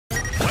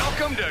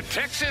Welcome to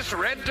Texas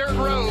Red Dirt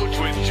Roads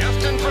with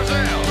Justin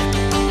Frizzell.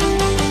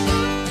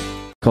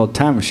 Called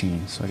Time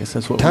Machine, so I guess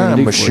that's what we're Time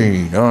gonna do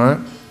Machine, for you. all right.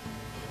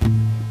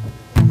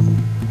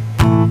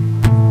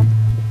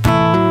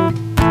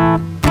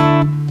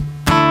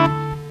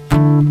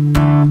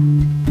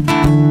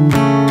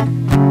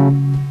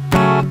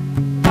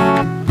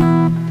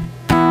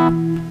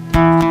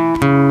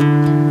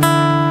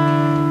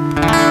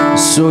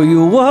 So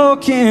you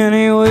walk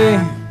anyway.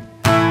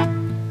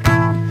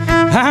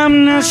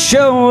 I'm not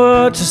sure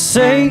what to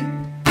say. With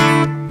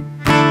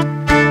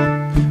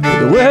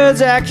the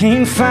words I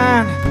can't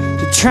find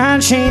to try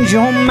and change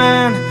your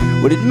mind.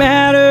 Would it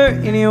matter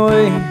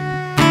anyway?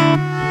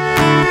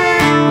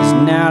 There's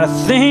not a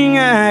thing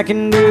I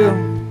can do.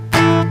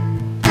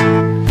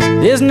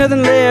 There's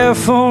nothing left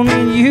for me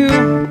and you.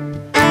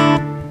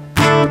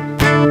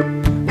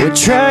 We'll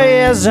try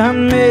as I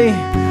may,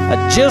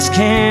 I just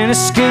can't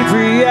escape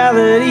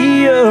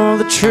reality of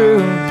the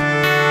truth.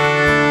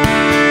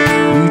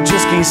 You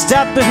just can't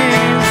stop the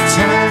hands of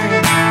time,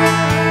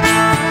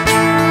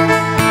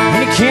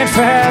 and you can't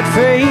fight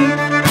fate.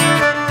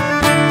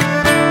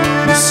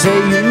 You say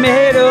you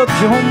made up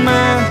your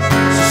mind,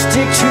 so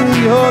stick to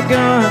your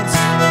guns.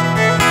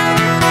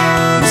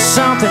 There's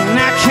something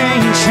I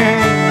can't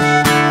change.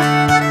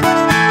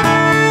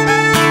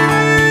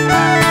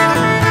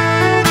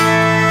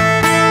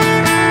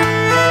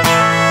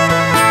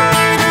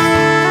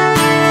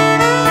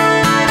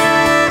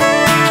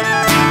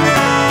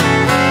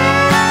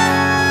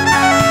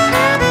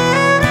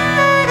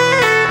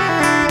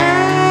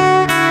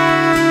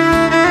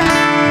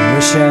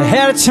 Wish I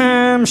had a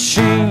time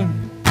machine,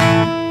 a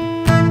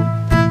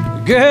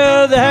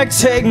girl that could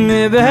take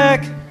me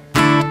back.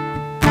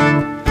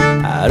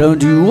 I'd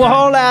undo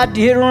all I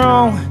did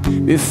wrong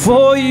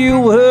before you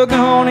were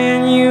gone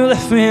and you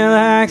left me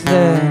like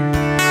that.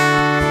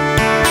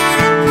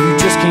 You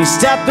just can't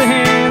stop the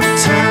hands of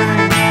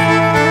time,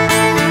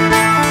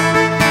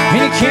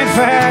 and you can't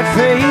fight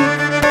fate.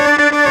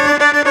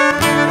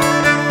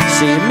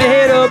 So you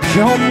made up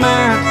your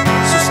mind,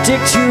 so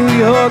stick to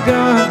your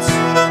guns.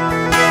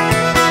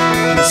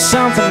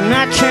 Something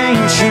I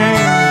can't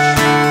change.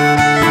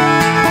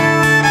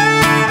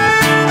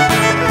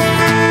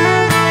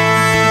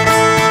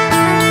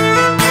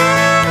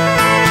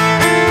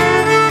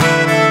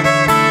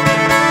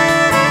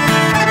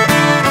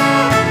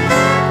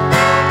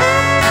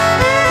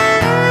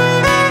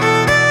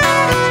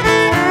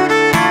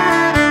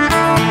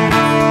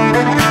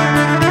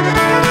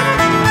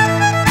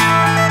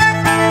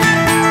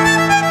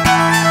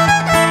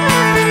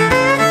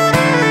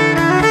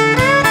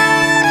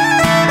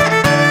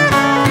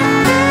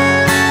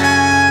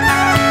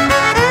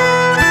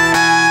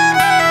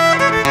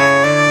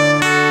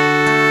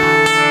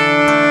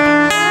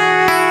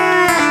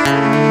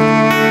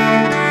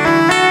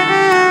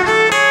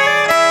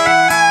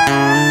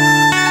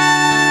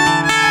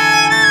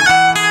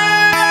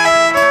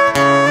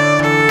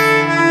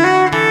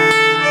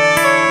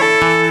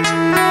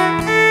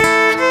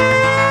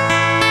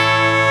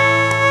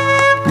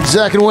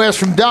 Zach and Wes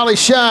from Dolly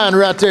Shine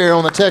right there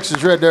on the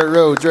Texas Red Dirt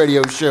Roads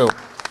radio show.